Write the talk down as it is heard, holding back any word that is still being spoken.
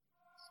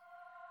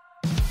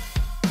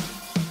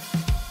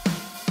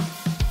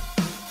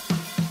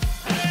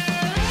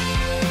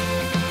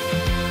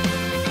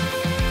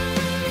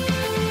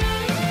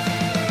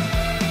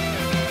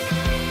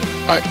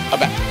All right, I'm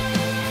back.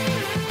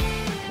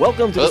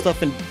 Welcome to the Hello?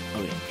 Stuff and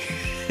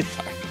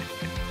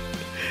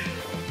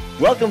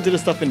Welcome to the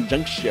Stuff and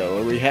Junk Show,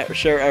 where we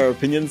share our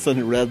opinions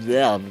on blah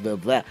blah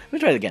blah. Let me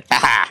try it again.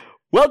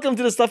 Welcome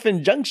to the Stuff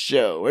and Junk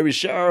Show, where we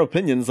share our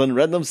opinions on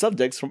random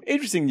subjects from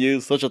interesting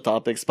news, social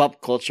topics, pop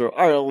culture,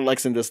 our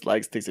likes and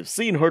dislikes, things we've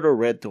seen, heard, or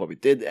read, to what we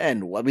did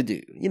and what we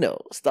do. You know,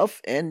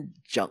 stuff and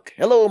junk.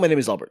 Hello, my name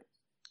is Albert.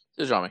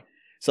 This is Rami.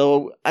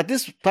 So at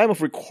this time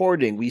of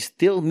recording, me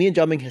and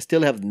Jaming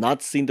still have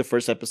not seen the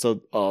first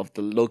episode of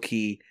the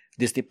Loki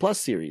Disney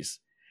Plus series.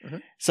 Mm-hmm.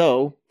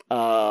 So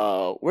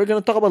we're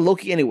gonna talk about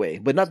Loki anyway,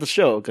 but not the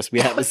show because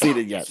we haven't seen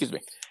it yet. Excuse me.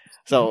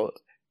 So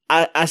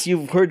as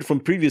you've heard from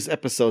previous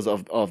episodes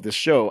of the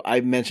show, I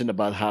mentioned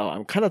about how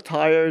I'm kind of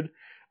tired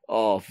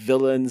of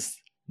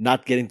villains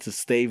not getting to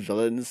stay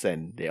villains,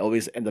 and they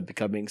always end up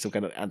becoming some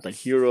kind of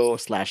anti-hero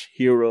 /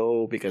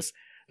 hero because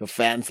the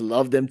fans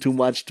love them too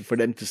much for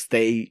them to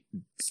stay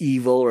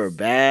evil or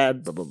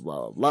bad, blah, blah,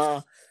 blah,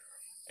 blah.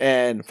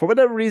 And for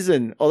whatever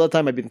reason, all the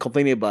time I've been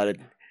complaining about it,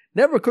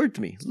 never occurred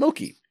to me.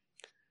 Loki.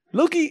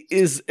 Loki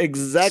is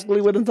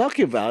exactly what I'm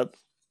talking about,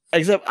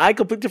 except I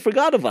completely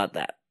forgot about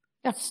that.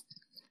 Yeah.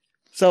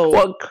 So,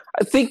 Well,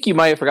 I think you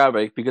might have forgot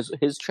about it because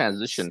his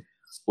transition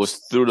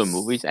was through the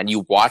movies, and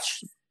you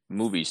watch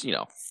movies, 3,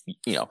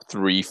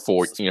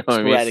 4, you know what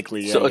I mean?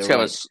 sporadically, yeah, So it's you're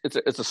kind right.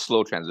 of it's a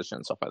slow transition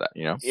and stuff like that,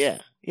 you know.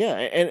 Yeah,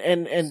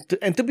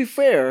 and to be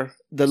fair,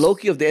 the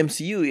Loki of the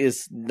MCU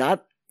is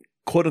not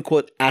quote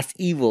unquote as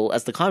evil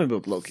as the comic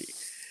book Loki,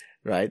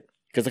 right?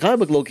 Because the comic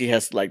book Loki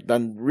has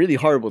done really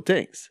horrible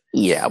things.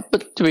 Yeah,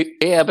 but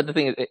the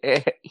thing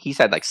is, he's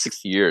had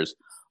 60 years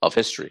of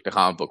history, the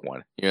comic book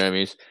one. You know what I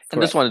mean? And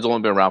Correct. this one has only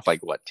been around for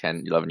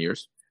 10, 11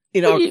 years.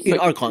 In But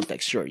our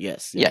context, sure,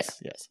 yes. Yeah.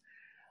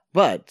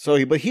 But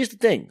here's the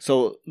thing.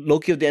 So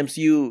Loki of the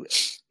MCU,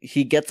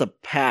 he gets a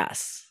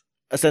pass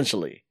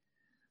essentially,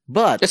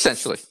 but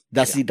Essentially,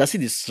 does he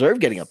deserve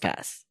getting a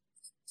pass?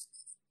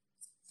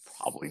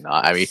 probably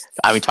not. I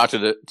mean, talk to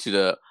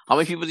the how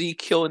many people did he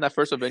kill in that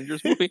first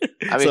Avengers movie?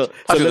 I mean, So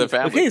talk to the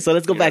family. okay, so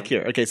let's go you back know?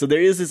 here. Okay, so there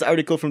is this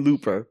article from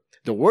Looper,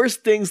 the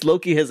worst things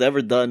Loki has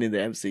ever done in the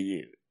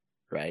MCU,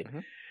 right?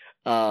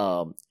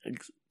 On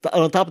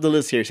top of the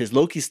list here, it says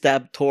Loki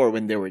stabbed Thor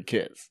when they were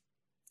kids.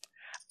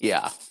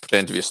 Yeah,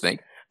 pretend to be a snake.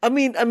 I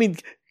mean,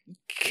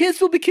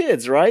 kids will be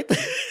kids, right?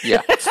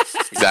 Yeah,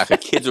 exactly.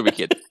 Kids will be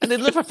kids, and they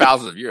live for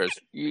thousands of years.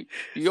 You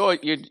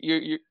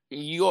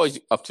always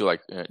up to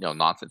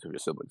nonsense with your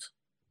siblings.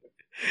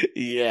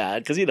 Yeah,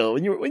 because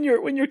when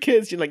you're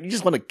kids, you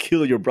just want to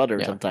kill your brother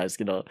Yeah. sometimes,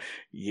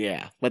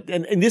 Yeah, but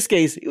in this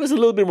case, it was a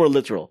little bit more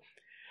literal.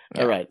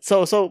 Yeah. All right,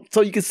 so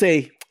you could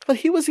say, but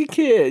he was a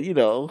kid,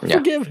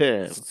 forgive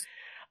him.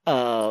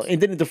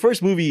 And then in the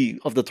first movie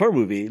of the Thor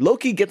movie,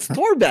 Loki gets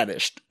Thor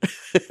banished.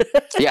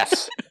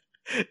 Yes,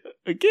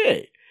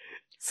 Okay,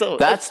 so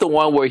that's the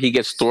one where he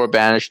gets Thor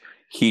banished.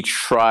 He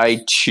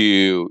tried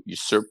to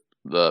usurp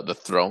the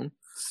throne,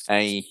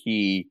 and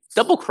he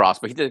double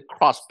crossed, but he didn't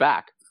cross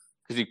back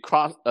because he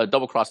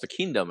double crossed the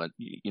kingdom, and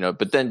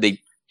But then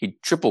he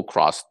triple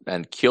crossed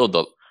and killed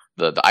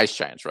the ice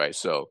giants, right?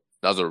 So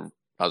that was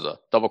a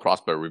double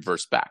cross, but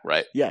reversed back,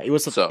 right? yeah, it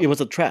was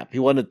a trap. He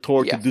wanted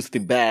Thor to do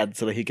something bad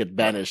so that he could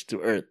banish to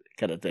Earth,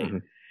 kind of thing.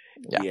 Mhm.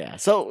 Yeah.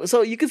 So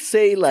you could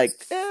say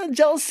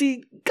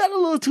jealousy got a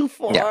little too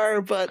far,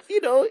 but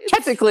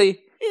Technically,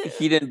 yeah.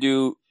 he didn't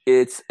do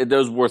it.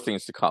 There's worse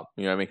things to come.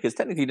 You know what I mean? Because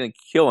technically, he didn't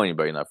kill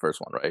anybody in that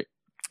first one, right?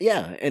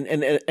 Yeah,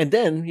 and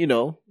then he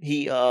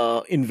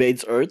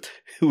invades Earth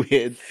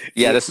with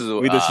Yeah, with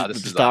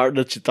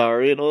the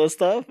Chitauri and all that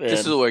stuff. And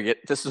This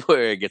is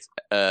where it gets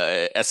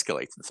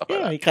escalates and stuff yeah,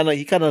 like that.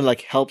 he kind of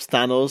helps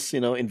Thanos,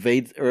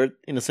 invade Earth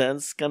in a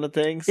sense, kind of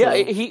thing. So, Yeah,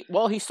 he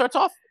starts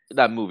off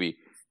that movie.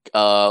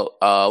 I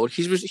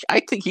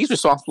think he's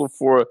responsible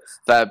for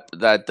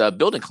that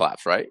building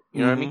collapse, right?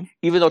 You know what I mean?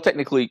 Even though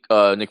technically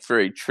Nick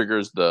Fury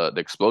triggers the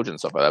explosion and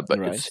stuff like that, but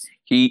Right.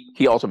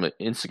 he ultimately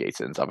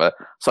instigates it and stuff like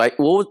that. So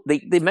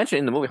they mentioned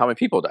in the movie how many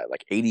people died?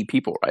 80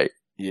 people, right?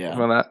 yeah,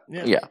 Something like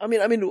that? Yeah. I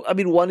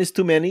mean, one is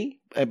too many,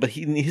 but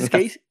in his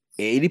case,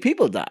 80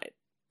 people died.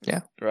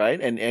 Yeah. Right,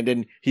 and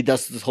then he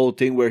does this whole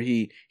thing where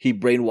he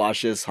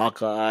brainwashes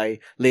Hawkeye.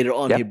 Later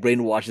on, Yeah. he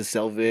brainwashes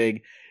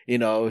Selvig. He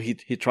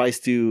tries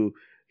to.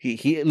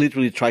 He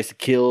literally tries to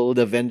kill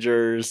the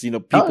Avengers.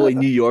 People in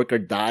New York are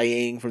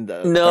dying from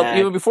the No, attack.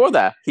 even before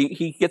that,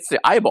 he gets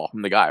the eyeball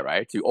from the guy,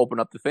 right, to open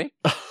up the thing.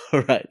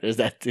 Right, there's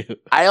that too.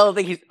 I don't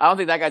think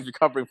that guy's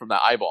recovering from that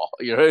eyeball.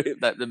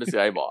 The missing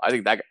eyeball. I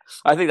think that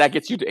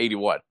gets you to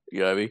 81.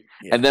 You know what I mean?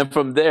 Yeah. And then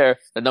from there,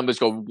 the numbers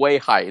go way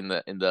high in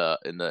the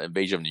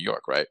invasion of New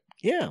York, right?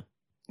 Yeah.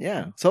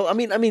 So I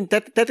mean,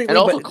 technically, And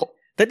also,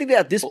 technically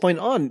at this point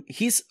on,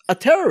 he's a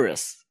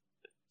terrorist.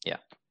 Yeah.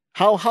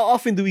 How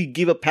often do we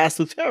give a pass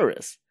to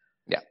terrorists?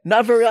 Yeah.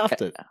 Not very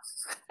often.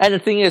 and the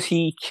thing is,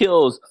 he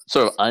kills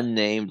sort of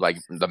unnamed,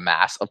 the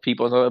mass of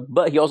people,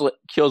 but he also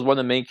kills one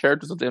of the main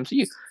characters of the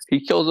MCU.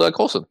 He kills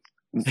Coulson.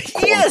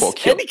 Yes,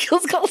 and he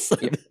kills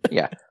Coulson.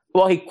 Yeah.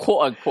 Well, he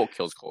quote unquote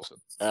kills Coulson.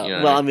 You know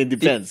well, what I mean,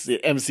 depends. The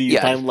MCU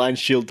Yeah. timeline,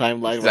 Shield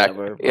timeline, Exactly.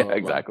 whatever. Yeah, blah, blah,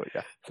 blah. exactly.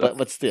 Yeah. So,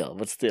 But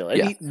still, and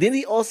Yeah. didn't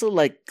he also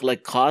like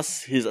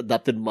cause his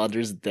adopted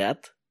mother's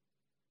death?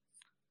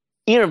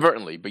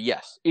 inadvertently, but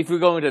yes. If we're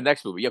going to the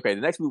next movie, okay,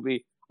 the next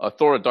movie,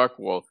 Thor: The Dark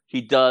World,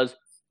 he does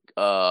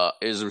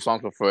is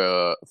responsible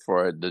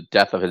for the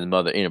death of his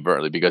mother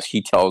inadvertently because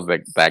he tells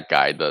that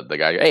guy, the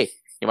guy, hey,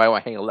 you might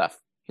want to hang a left.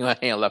 You might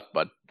hang a left,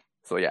 bud.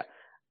 So yeah,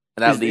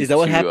 and that Is that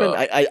what to, happened?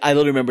 I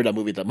don't remember that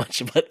movie that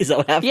much, but is that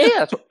what happened?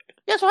 yeah,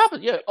 that's what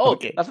happened. Yeah. Oh,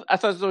 Okay. That's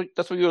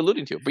what you were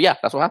alluding to. But yeah,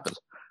 that's what happens.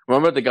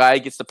 Remember, the guy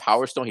gets the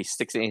Power Stone. He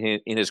sticks it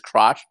in his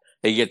crotch.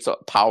 He gets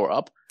power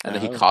up, and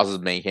then he causes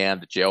mayhem,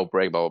 the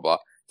jailbreak, blah blah blah.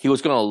 He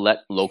was gonna let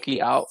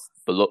Loki out,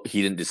 but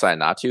he didn't decide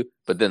not to.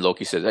 But then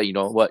Loki says, "Hey, you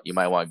know what? You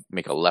might want to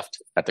make a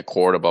left at the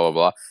corridor, blah blah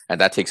blah." And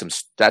that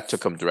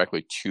took him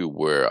directly to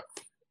where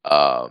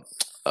the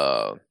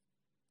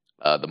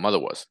mother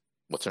was.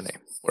 What's her name?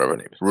 Whatever her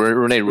name is.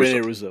 Renee Russo.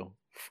 Rene Russo.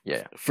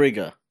 Yeah.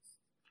 Frigga.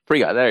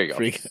 There you go.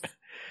 Frigga.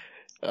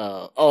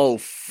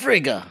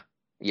 Frigga.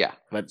 Yeah.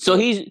 But So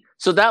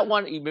that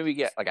one you maybe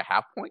get like a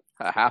half point,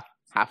 half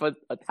a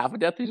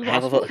death.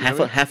 half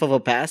of a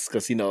pass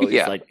because it's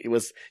Yeah. like it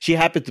was. She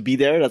happened to be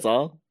there. That's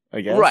all.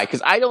 I guess. Right,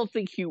 because I don't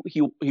think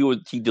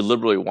he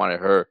deliberately wanted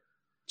her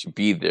to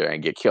be there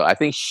and get killed. I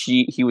think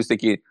he was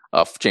thinking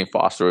Jane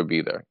Foster would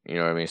be there. You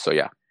know what I mean? So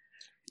yeah.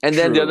 And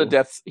then the True. other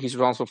death he's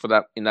responsible for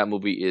that in that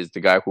movie is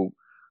the guy who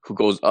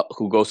goes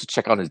to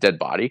check on his dead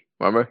body.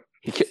 Remember?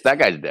 That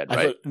guy's dead,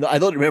 right? I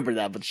don't remember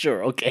that, but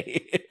sure,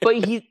 okay.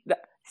 But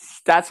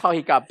that's how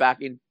he got back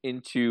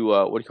into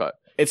what do you call it?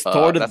 It's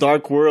Thor: The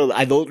Dark World.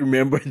 I don't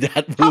remember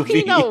that movie. How can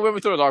you not remember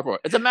Thor: The Dark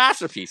World? It's a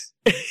masterpiece.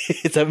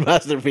 It's a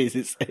masterpiece.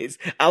 It says.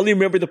 I only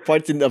remember the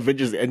parts in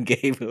Avengers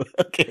Endgame.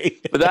 Okay.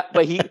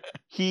 But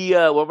he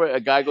remember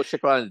a guy goes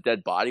check on his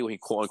dead body when he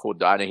quote unquote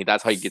died, and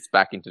that's how he gets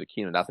back into the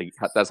kingdom.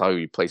 That's how he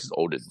replaces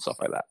Odin and stuff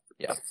like that.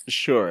 Yeah.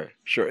 Sure.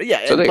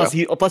 Yeah. So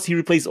and plus he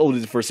replaced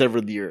Odin for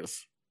several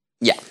years.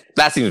 Yeah,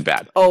 that seems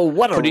bad. Oh,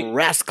 what a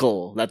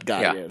rascal that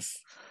guy is.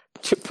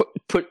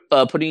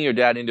 Putting your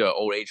dad into an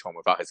old age home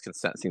without his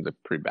consent seems like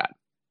pretty bad.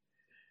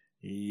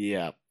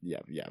 Yeah. Yeah.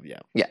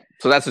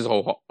 So that's his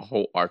whole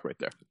arc right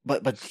there.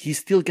 But he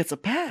still gets a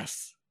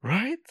pass,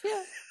 right?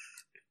 Yeah.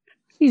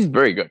 He's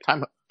very good.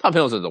 Tom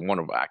Hiddleston is a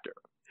wonderful actor.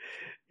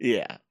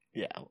 Yeah.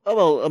 Oh,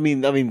 well, I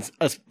mean,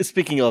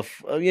 speaking of,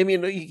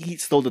 he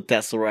stole the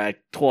Tesseract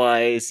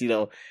twice. He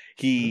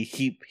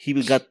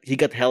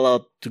got hell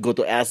out to go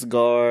to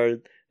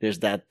Asgard. There's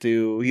that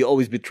too. He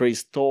always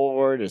betrays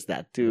Thor. There's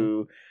that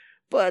too.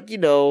 But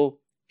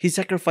he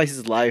sacrificed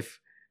his life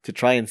to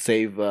try and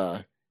save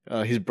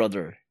his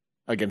brother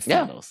against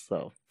Thanos.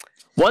 So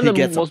one of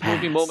the most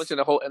moving moments in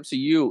the whole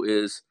MCU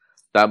is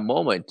that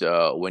moment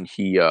when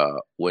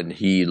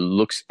he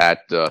looks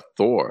at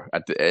Thor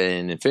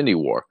in Infinity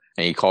War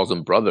and he calls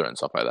him brother and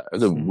stuff like that.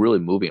 It's a really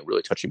moving,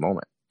 really touching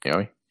moment. You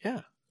know?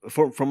 Yeah.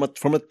 From what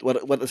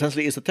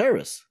essentially is a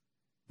terrorist.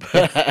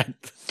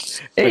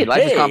 Hey,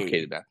 life is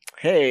complicated, man.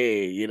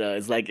 Hey,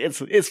 it's like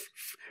it's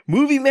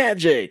movie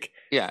magic.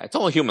 Yeah, it's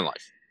all human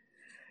life.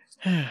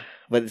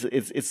 But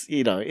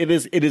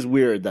it is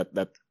weird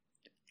that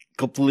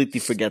completely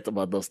forget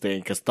about those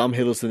things because Tom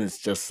Hiddleston is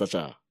just such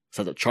a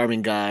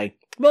charming guy.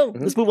 Well,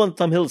 let's move on to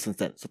Tom Hiddleston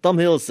then. So Tom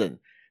Hiddleston,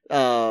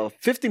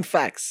 15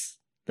 facts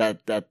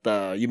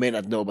that you may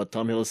not know about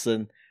Tom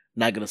Hiddleston.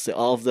 Not gonna say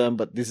all of them,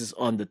 but this is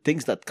on the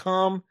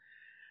things.com.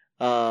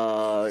 We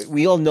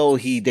all know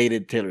he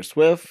dated Taylor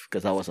Swift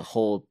because that was a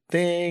whole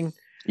thing.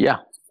 Yeah.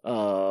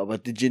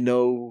 But did you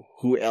know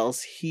who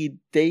else he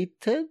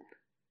dated?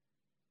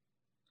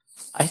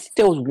 I think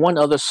there was one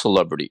other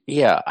celebrity.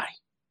 Yeah, I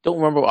don't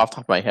remember off the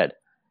top of my head.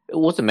 It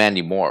wasn't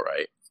Mandy Moore,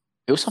 right?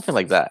 It was something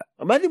like that.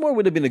 Mandy Moore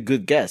would have been a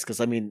good guess because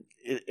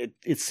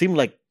it seemed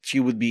like she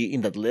would be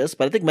in that list,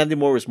 but I think Mandy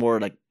Moore was more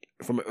like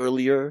from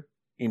earlier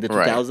in the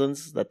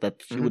 2000s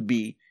that she would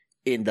be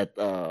in that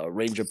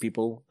range of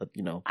people that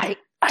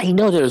I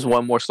know there was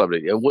one more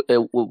celebrity. It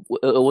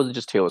wasn't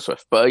just Taylor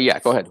Swift, but yeah,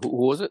 go ahead. Who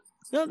was it?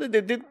 No, they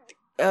did.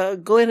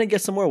 Go ahead and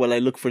get some more while I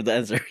look for the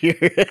answer here.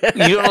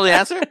 You don't know the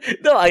answer?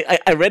 No,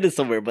 I read it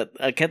somewhere, but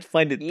I can't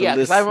find it. Yeah,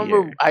 because I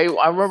remember. I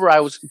remember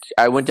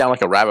I went down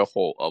like a rabbit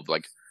hole of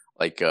like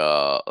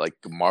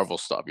Marvel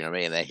stuff. You know what I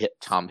mean? And I hit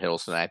Tom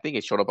Hiddleston. And I think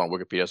it showed up on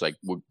Wikipedia. So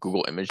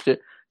Google imaged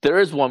it. There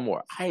is one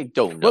more. I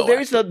don't know. Well,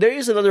 there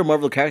is another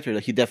Marvel character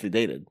that he definitely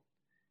dated.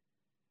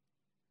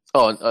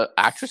 Oh, an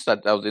actress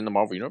that was in the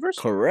Marvel Universe?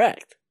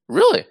 Correct.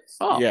 Really?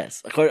 Oh.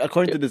 Yes.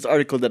 According to this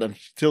article that I'm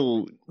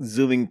still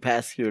zooming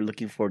past here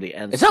looking for the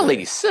answer. It's not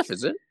Lady Sif,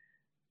 is it?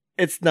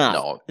 It's not.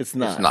 No, it's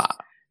not.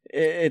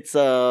 It's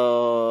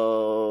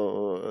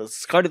not. It's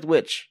Scarlet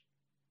Witch.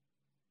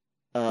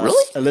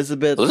 Really?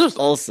 Elizabeth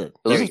Olsen.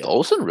 Elizabeth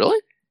Olsen? Really?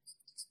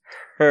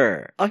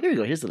 Her. Oh, here you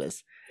go. Here's the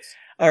list.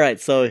 All right.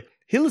 So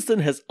Hiddleston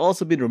has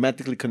also been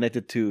romantically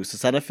connected to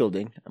Susanna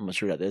Fielding. I'm not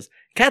sure who that is.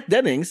 Kat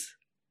Dennings,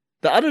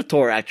 the other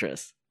Thor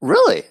actress.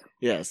 Really?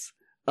 Yes.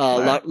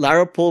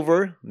 Lara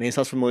Pulver, name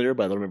sounds familiar,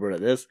 but I don't remember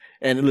what that is.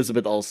 And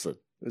Elizabeth Olsen,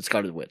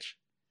 Scarlet Witch.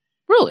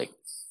 Really?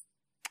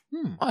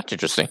 Oh, that's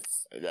interesting.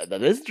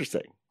 That is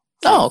interesting.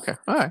 Oh, okay,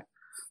 all right.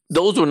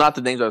 Those were not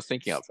the names I was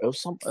thinking of. It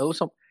was some. It was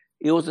some.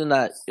 It was in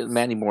that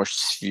Mandy Moore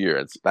sphere.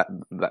 It's that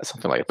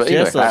something like it. But She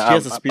anyway,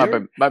 has a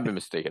spear? I've been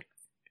mistaken.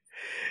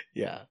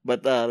 Yeah,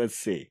 but let's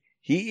see.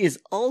 He is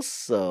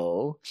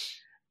also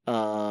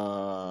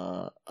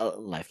a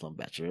lifelong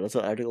bachelor. That's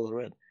an article I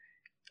read.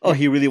 Oh,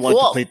 he really wanted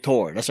to play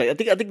Thor. That's right. I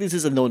think this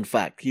is a known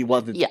fact. He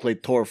wanted to play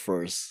Thor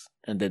first,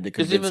 and then they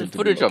There's convinced even him to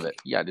footage be of it.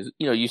 Yeah,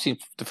 you've seen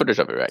the footage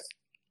of it, right?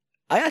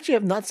 I actually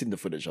have not seen the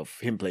footage of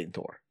him playing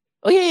Thor.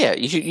 Oh yeah.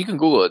 You can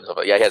Google it.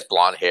 Yeah, he has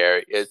blonde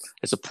hair.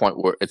 It's a point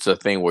where it's a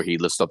thing where he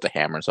lifts up the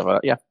hammer and stuff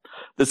like that. Yeah,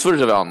 there's footage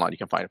of it online. You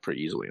can find it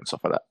pretty easily and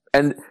stuff like that.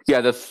 And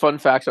yeah, the fun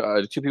facts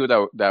are the two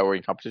people that were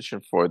in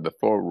competition for the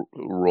Thor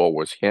role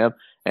was him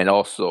and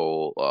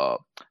also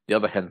the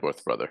other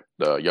Hemsworth brother,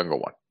 the younger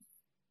one.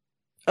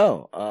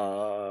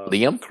 Oh,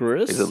 Liam?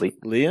 Chris? Is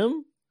it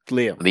Liam?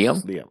 Liam.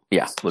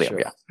 Yeah, Liam. Sure.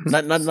 Yeah.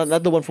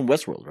 Not the one from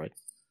Westworld, right?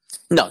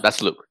 No,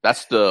 that's Luke.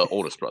 That's the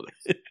oldest brother.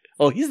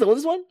 Oh, he's the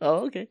oldest one?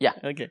 Oh, okay. Yeah.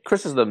 Okay.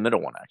 Chris is the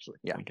middle one, actually.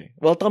 Yeah. Okay.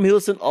 Well, Tom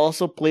Hiddleston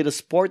also played a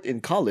sport in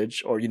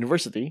college or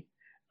university.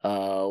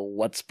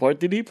 What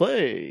sport did he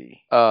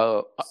play?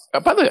 By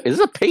the way, is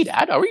this a paid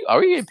ad? Are we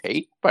getting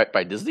paid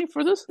by Disney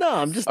for this? No,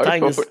 I'm just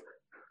tying this.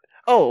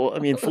 Oh, I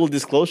mean, full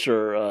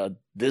disclosure.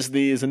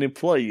 Disney is an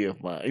employer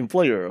of mine,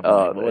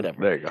 but whatever.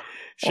 There you go.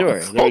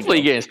 Sure. Well,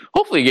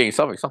 hopefully getting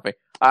something.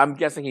 I'm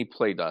guessing he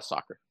played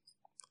soccer.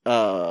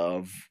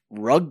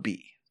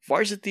 Rugby,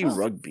 varsity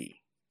rugby.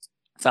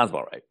 Sounds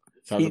about right.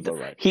 About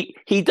right.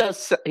 He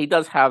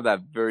does have that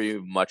very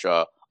much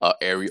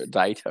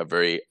erudite, a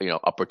very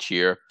upper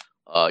tier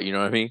you know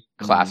what I mean,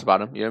 class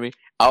about him. You know what I mean?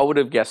 I would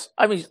have guessed.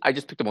 I mean, I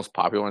just picked the most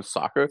popular one,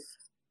 soccer.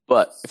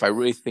 But if I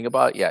really think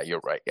about it, yeah,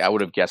 you're right. I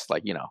would have guessed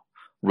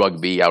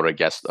rugby. I would have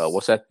guessed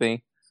what's that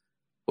thing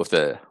with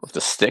the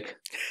stick?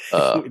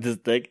 With the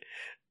stick.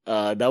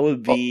 That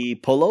would be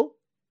polo.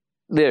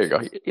 There you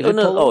go.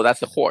 Oh, that's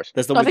the horse.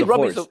 That's the one with the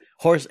horse.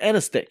 Horse and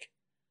a stick.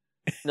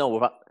 No,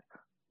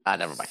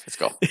 never mind. Let's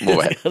go. Move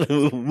ahead.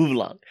 Move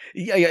along.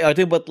 Yeah. I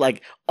think, but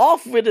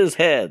off with his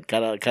head,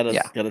 kind of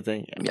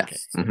thing. Yeah. Okay.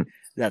 Mm-hmm.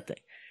 That thing.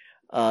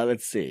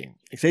 Let's see.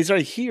 It says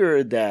right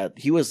here that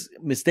he was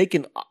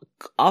mistaken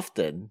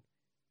often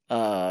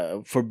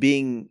for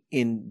being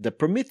in the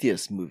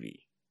Prometheus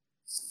movie.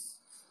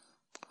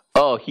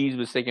 Oh, he's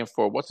mistaken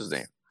for what's his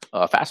name?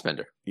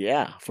 Fassbender.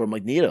 Yeah, for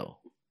Magneto.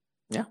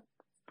 Yeah.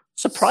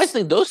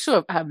 Surprisingly, those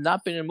two have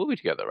not been in a movie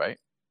together, right?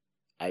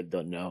 I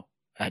don't know.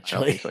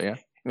 Actually, so, yeah.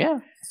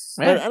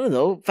 But I don't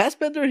know.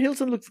 Fassbender and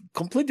Hiddleston look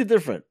completely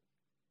different.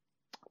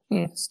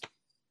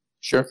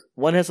 Sure.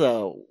 One has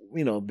a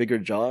bigger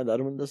jaw, the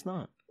other one does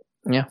not.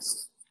 Yeah.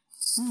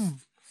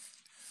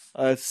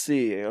 Let's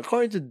see.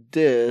 According to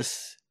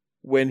this,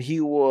 when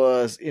he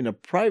was in a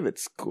private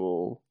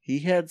school, he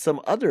had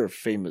some other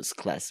famous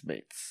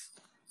classmates.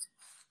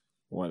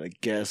 Want to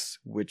guess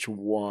which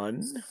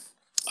one?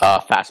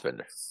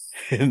 Fassbender.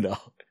 No.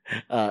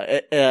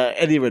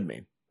 Eddie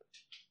Redmayne.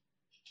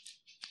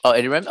 Oh,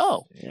 Eddie Redmayne.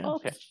 Oh, yeah. Oh,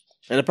 okay.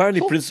 And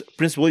apparently, cool.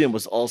 Prince William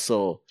was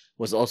also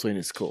in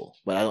his school,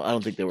 but I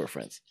don't think they were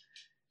friends.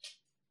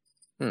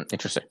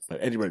 Interesting.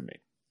 But Eddie Redmayne.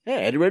 Yeah,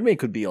 Eddie Redmayne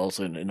could be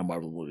also in a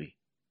Marvel movie.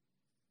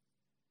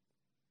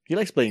 He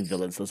likes playing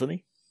villains, doesn't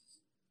he?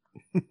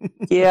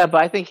 Yeah,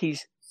 but I think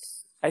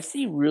let's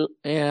see.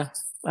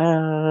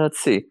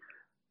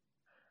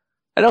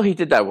 I know he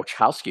did that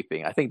Wachowski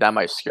thing. I think that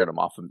might have scared him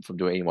off from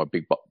doing any more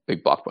big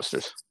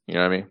blockbusters. You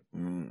know what I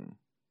mean?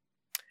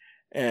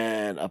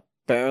 And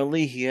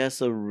apparently he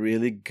has a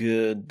really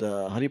good,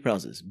 how do you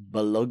pronounce this?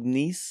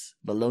 Bolognese?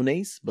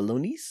 Bolognese?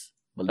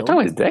 I'm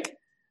talking his dick?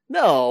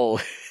 No.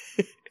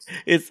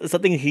 It's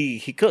something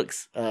he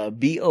cooks.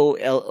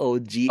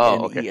 Bolognese.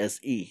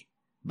 Okay.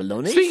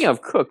 Bolognese? Speaking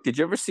of cook, did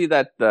you ever see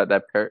that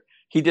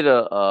he did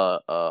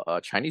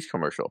a Chinese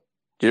commercial?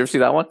 Did you ever see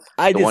that one?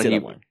 I did see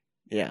that one.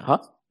 Yeah. Huh?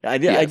 I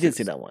did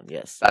see that one,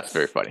 yes. That's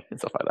very funny and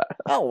stuff like that.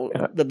 Oh,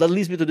 that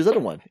leads me to this other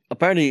one.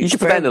 Apparently, you should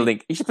put that in the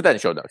link. You should put that in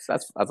the show notes.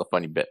 That's a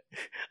funny bit.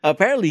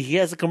 Apparently, he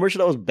has a commercial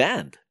that was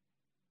banned.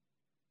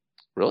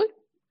 Really?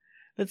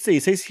 Let's see.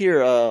 It says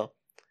here,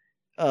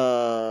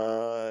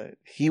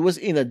 he was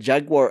in a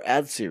Jaguar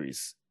ad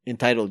series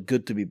entitled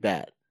 "Good to Be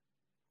Bad."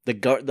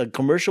 The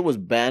commercial was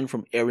banned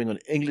from airing on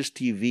English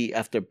TV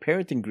after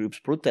parenting groups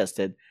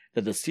protested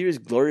that the series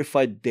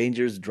glorified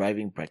dangerous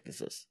driving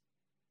practices.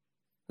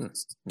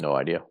 No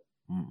idea.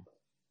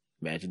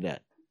 Imagine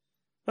that.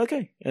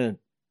 Okay, and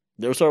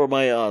those are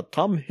my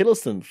Tom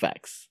Hiddleston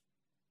facts.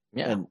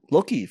 Yeah. And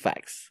Loki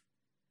facts.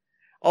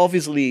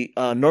 Obviously,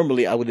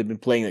 normally I would have been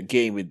playing a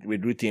game with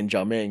Ruthie and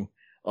Jiaming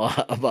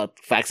about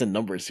facts and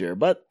numbers here,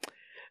 but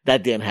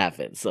that didn't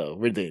happen, so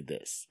we're doing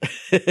this.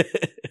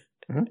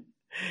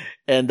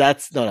 And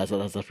that's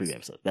the previous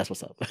episode. That's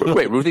what's up.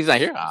 Wait, Ruthie's not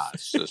here?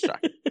 Just try.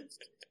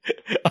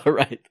 All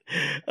right.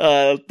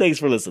 Thanks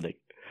for listening.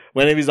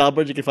 My name is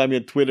Albert. You can find me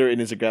on Twitter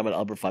and Instagram at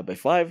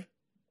Albert5x5.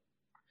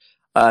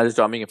 This is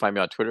John. You can find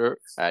me on Twitter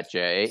at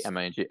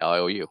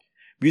JAMNGLIOU.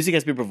 Music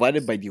has been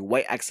provided by the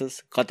Y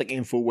Axis. Contact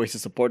info, ways to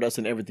support us,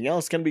 and everything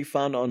else can be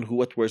found on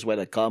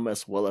whowhatwhereswhy.com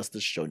as well as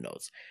the show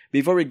notes.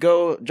 Before we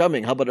go,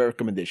 Jiaming, how about a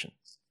recommendation?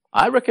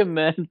 I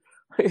recommend.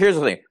 Here's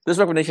the thing. This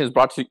recommendation is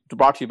brought to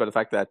you by the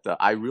fact that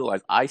I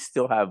realized I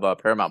still have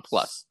Paramount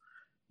Plus.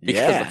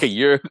 Because like a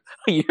year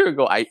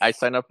ago, I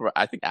signed up for,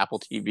 I think, Apple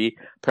TV,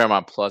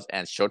 Paramount Plus,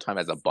 and Showtime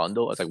as a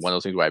bundle. It's like one of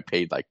those things where I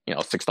paid like, $6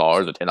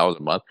 or $10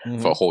 a month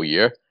for a whole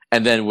year.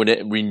 And then when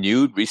it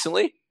renewed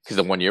recently, because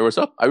the 1 year was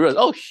up, I realized,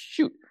 oh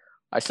shoot,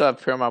 I still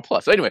have Paramount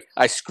Plus. So anyway,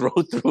 I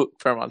scrolled through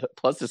Paramount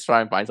Plus to try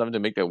and find something to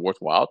make it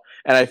worthwhile,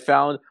 and I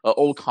found an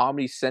old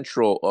Comedy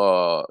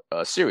Central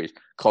series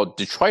called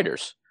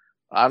Detroiters.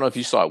 I don't know if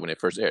you saw it when it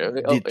first aired.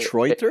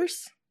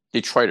 Detroiters?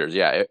 Detroiters,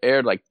 yeah. It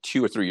aired like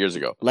 2 or 3 years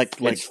ago. Like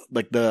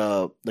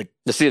the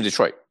city of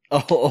Detroit.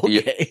 Oh,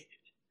 okay.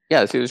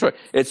 Yeah, the city of Detroit.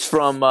 It's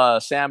from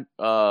Sam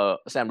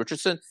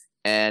Richardson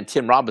and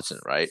Tim Robinson,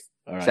 right?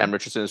 Right. Sam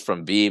Richardson is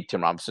from Veep.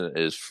 Tim Robinson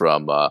is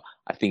from I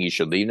Think You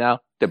Should Leave Now.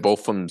 They're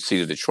both from the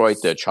city of Detroit.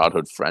 They're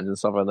childhood friends and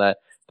stuff like that.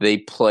 They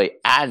play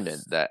admin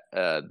that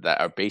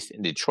are based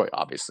in Detroit,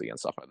 obviously, and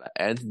stuff like that.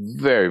 And it's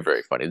very,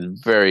 very funny.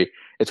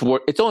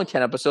 It's only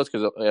 10 episodes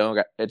because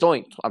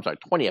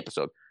 20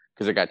 episodes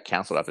because it got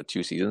canceled after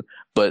 2 seasons.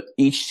 But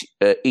each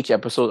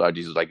episode are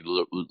these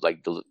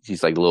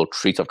these little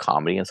treats of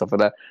comedy and stuff like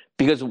that.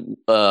 Because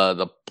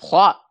the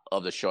plot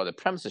of the show, the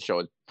premise of the show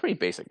is pretty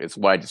basic. It's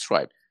what I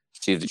described.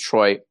 City of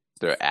Detroit,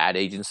 their ad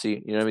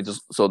agency. You know what I mean?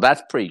 So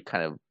that's pretty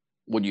kind of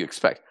what you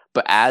expect.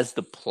 But as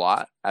the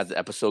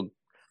episode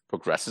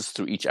progresses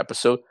through each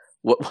episode,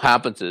 what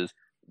happens is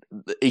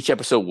each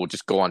episode will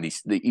just go on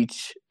these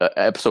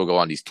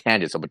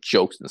tangents about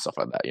jokes and stuff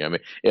like that. You know what I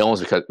mean? It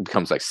almost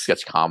becomes like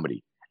sketch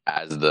comedy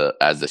as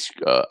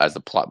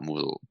the plot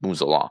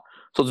moves along.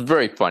 So it's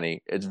very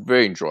funny. It's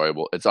very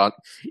enjoyable.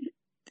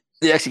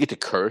 They actually get to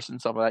curse and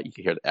stuff like that. You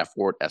can hear the F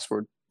word, S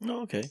word.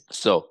 Oh, okay.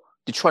 So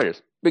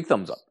Detroiters, big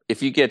thumbs up.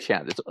 If you get a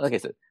chance, it's like I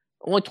said,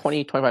 only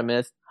 20, 25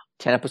 minutes,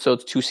 10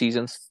 episodes, 2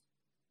 seasons.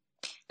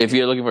 If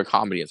you're looking for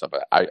comedy and stuff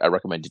like that, I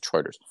recommend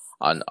Detroiters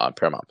on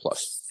Paramount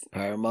Plus.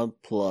 Paramount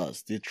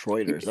Plus,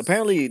 Detroiters.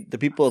 Apparently, the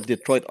people of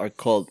Detroit are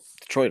called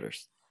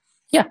Detroiters.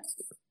 Yeah.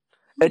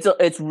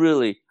 It's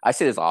really, I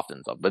say this often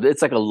and stuff, but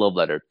it's like a love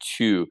letter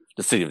to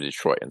the city of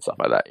Detroit and stuff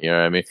like that. You know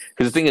what I mean?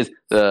 Because the thing is,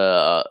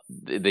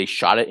 they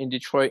shot it in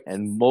Detroit,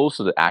 and most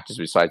of the actors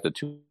besides the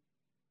two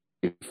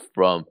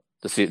from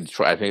the city of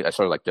Detroit, I think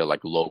they're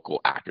like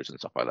local actors and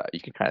stuff like that. You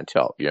can kind of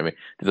tell. You know what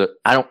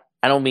I mean?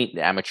 I don't mean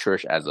the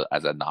amateurish as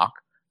a knock,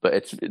 but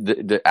it's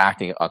the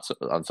acting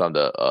on some of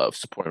the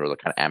supporting roles are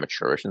kind of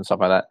amateurish and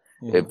stuff like that.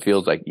 Yeah. It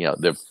feels like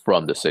they're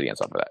from the city and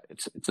stuff like that.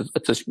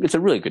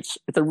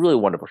 It's a really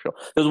wonderful show.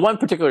 There's one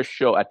particular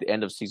show at the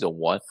end of season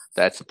 1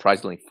 that's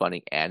surprisingly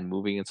funny and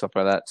moving and stuff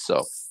like that.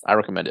 So I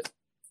recommend it.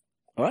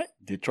 All right,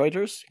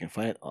 Detroiters. You can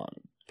find it on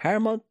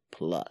Paramount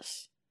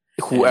Plus.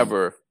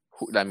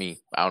 I mean,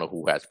 I don't know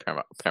who has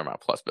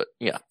Paramount Plus, but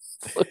yeah.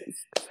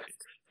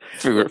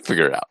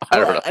 figure it out. I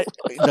don't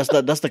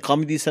know. Does the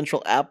Comedy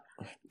Central app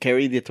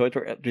carry the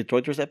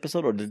Detroiters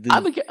episode, or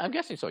I'm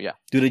guessing so? Yeah.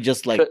 Do they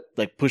just like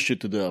push you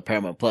to the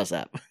Paramount Plus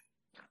app?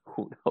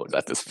 Who knows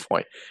at this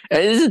point?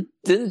 And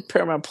didn't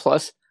Paramount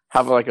Plus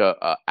have like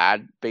a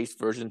ad based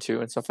version too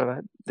and stuff like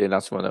that? They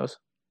announced one of those.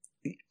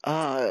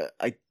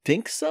 I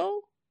think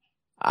so.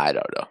 I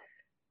don't know.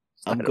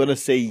 I'm gonna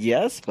say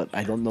yes, but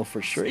I don't know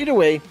for sure. Either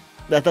way,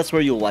 that's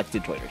where you'll watch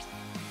Detroiters.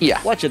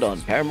 Yeah. Watch it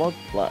on Paramount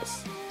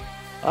Plus.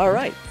 All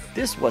right.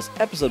 This was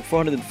episode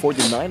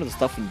 449 of the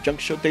Stuff and Junk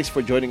Show. Thanks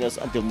for joining us.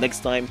 Until next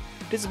time,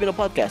 this has been a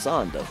podcast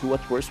on the Who What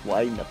Where's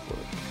Why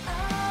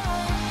Network.